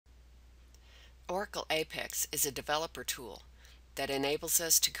Oracle Apex is a developer tool that enables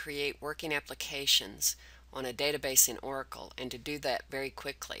us to create working applications on a database in Oracle, and to do that very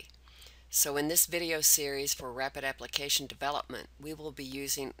quickly. So in this video series for rapid application development, we will be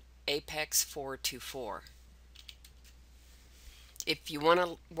using Apex 424. If you want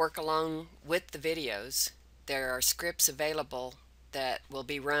to work along with the videos, there are scripts available that will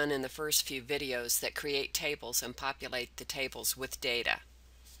be run in the first few videos that create tables and populate the tables with data.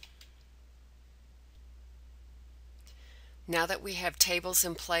 Now that we have tables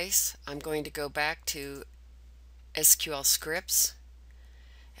in place, I'm going to go back to SQL scripts,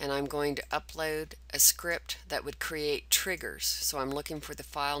 and I'm going to upload a script that would create triggers. So I'm looking for the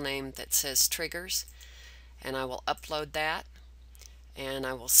file name that says triggers, and I will upload that, and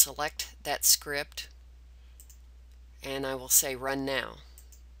I will select that script, and I will say run now.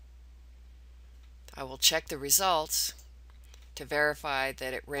 I will check the results to verify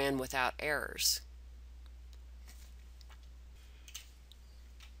that it ran without errors.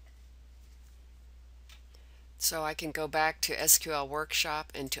 So I can go back to SQL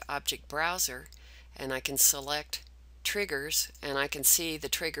Workshop and to Object Browser, and I can select triggers, and I can see the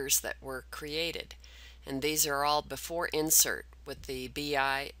triggers that were created. And these are all before insert with the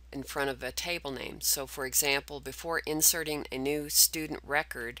BI in front of a table name. So for example, before inserting a new student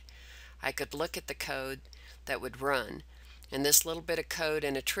record, I could look at the code that would run. And this little bit of code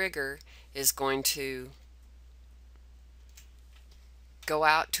in a trigger is going to go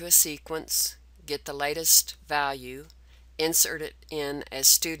out to a sequence, get the latest value, insert it in as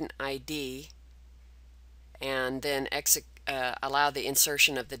student ID, and then allow the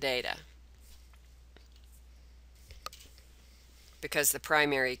insertion of the data, because the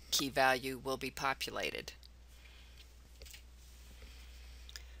primary key value will be populated.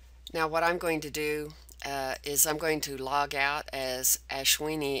 Now what I'm going to do is I'm going to log out as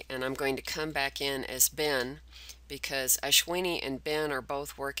Ashwini, and I'm going to come back in as Ben, because Ashwini and Ben are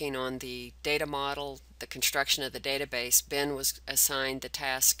both working on the data model, the construction of the database. Ben was assigned the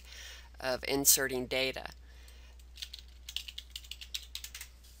task of inserting data.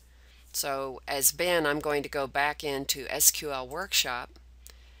 So as Ben, I'm going to go back into SQL Workshop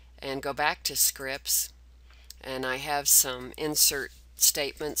and go back to scripts, and I have some insert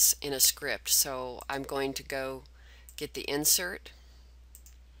statements in a script. So I'm going to go get the insert,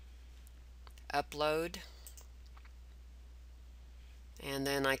 upload, and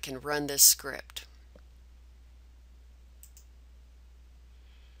then I can run this script.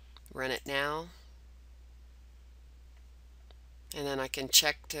 Run it now, and then I can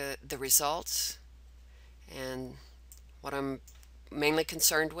check the results. And what I'm mainly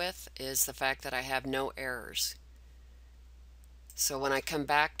concerned with is the fact that I have no errors. So when I come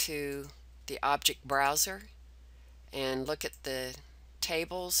back to the Object Browser and look at the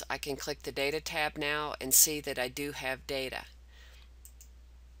tables, I can click the Data tab now and see that I do have data.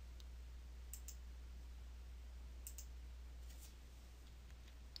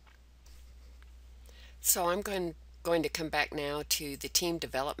 So I'm going to come back now to the team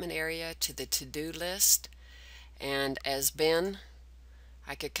development area, to the to-do list, and as Ben,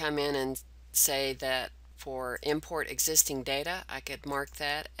 I could come in and say that for import existing data, I could mark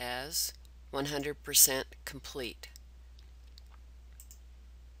that as 100% complete.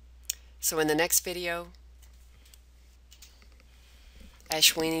 So in the next video,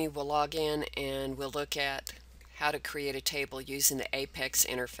 Ashwini will log in and we'll look at how to create a table using the Apex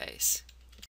interface.